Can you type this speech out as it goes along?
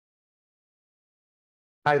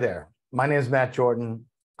Hi there. My name is Matt Jordan.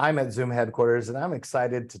 I'm at Zoom headquarters, and I'm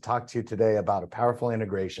excited to talk to you today about a powerful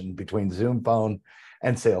integration between Zoom Phone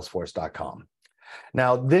and Salesforce.com.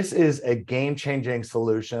 Now, this is a game-changing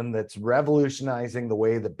solution that's revolutionizing the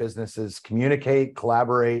way that businesses communicate,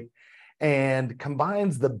 collaborate, and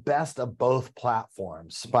combines the best of both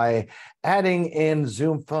platforms by adding in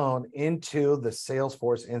Zoom Phone into the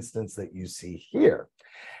Salesforce instance that you see here.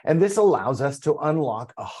 And this allows us to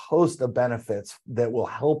unlock a host of benefits that will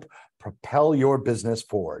help propel your business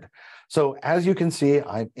forward. So as you can see,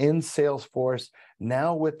 I'm in Salesforce.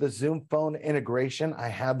 Now with the Zoom Phone integration, I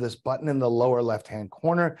have this button in the lower left-hand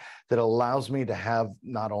corner that allows me to have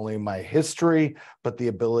not only my history, but the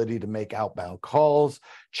ability to make outbound calls,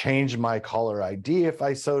 change my caller ID if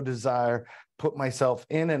I so desire, put myself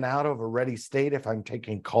in and out of a ready state if I'm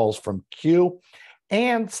taking calls from queue,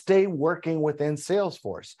 and stay working within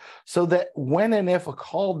Salesforce so that when and if a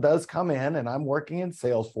call does come in and I'm working in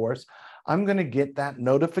Salesforce, I'm going to get that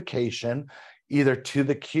notification either to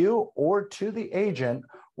the queue or to the agent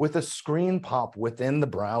with a screen pop within the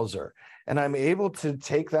browser. And I'm able to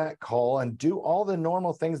take that call and do all the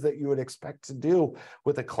normal things that you would expect to do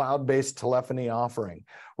with a cloud-based telephony offering.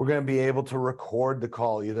 We're going to be able to record the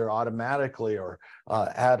call either automatically or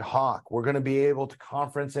ad hoc. We're going to be able to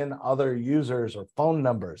conference in other users or phone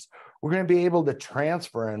numbers. We're going to be able to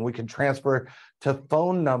transfer, and we can transfer to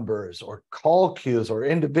phone numbers or call queues or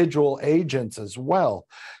individual agents as well,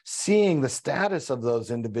 seeing the status of those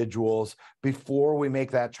individuals before we make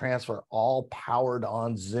that transfer, all powered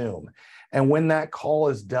on Zoom. And when that call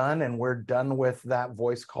is done and we're done with that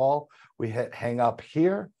voice call, we hit hang up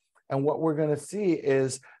here. And what we're going to see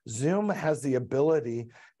is Zoom has the ability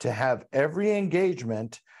to have every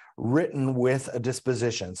engagement written with a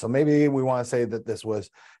disposition. So maybe we want to say that this was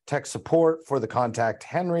tech support for the contact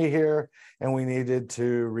Henry here, and we needed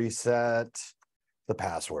to reset the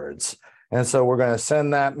passwords. And so we're going to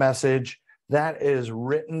send that message. That is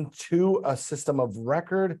written to a system of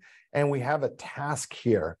record, and we have a task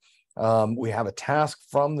here. We have a task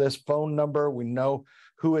from this phone number. We know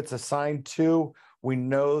who it's assigned to. We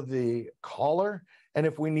know the caller. And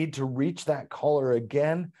if we need to reach that caller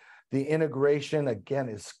again, the integration, again,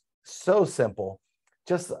 is so simple,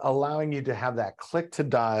 just allowing you to have that click to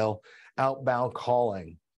dial outbound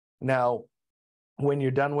calling. Now, when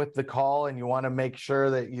you're done with the call and you want to make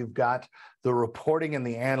sure that you've got the reporting and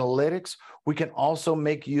the analytics, we can also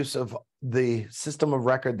make use of the system of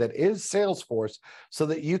record that is Salesforce so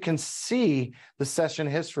that you can see the session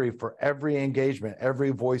history for every engagement,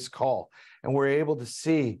 every voice call. And we're able to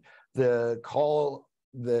see the call,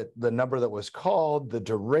 the number that was called, the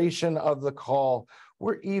duration of the call.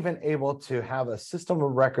 We're even able to have a system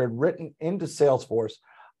of record written into Salesforce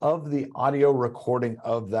of the audio recording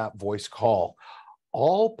of that voice call,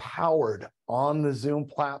 all powered on the Zoom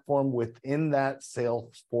platform within that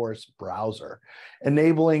Salesforce browser,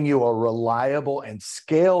 enabling you a reliable and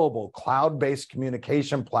scalable cloud-based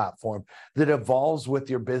communication platform that evolves with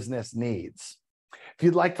your business needs. If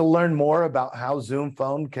you'd like to learn more about how Zoom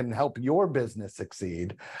Phone can help your business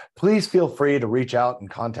succeed, please feel free to reach out and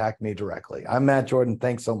contact me directly. I'm Matt Jordan.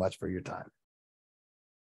 Thanks so much for your time.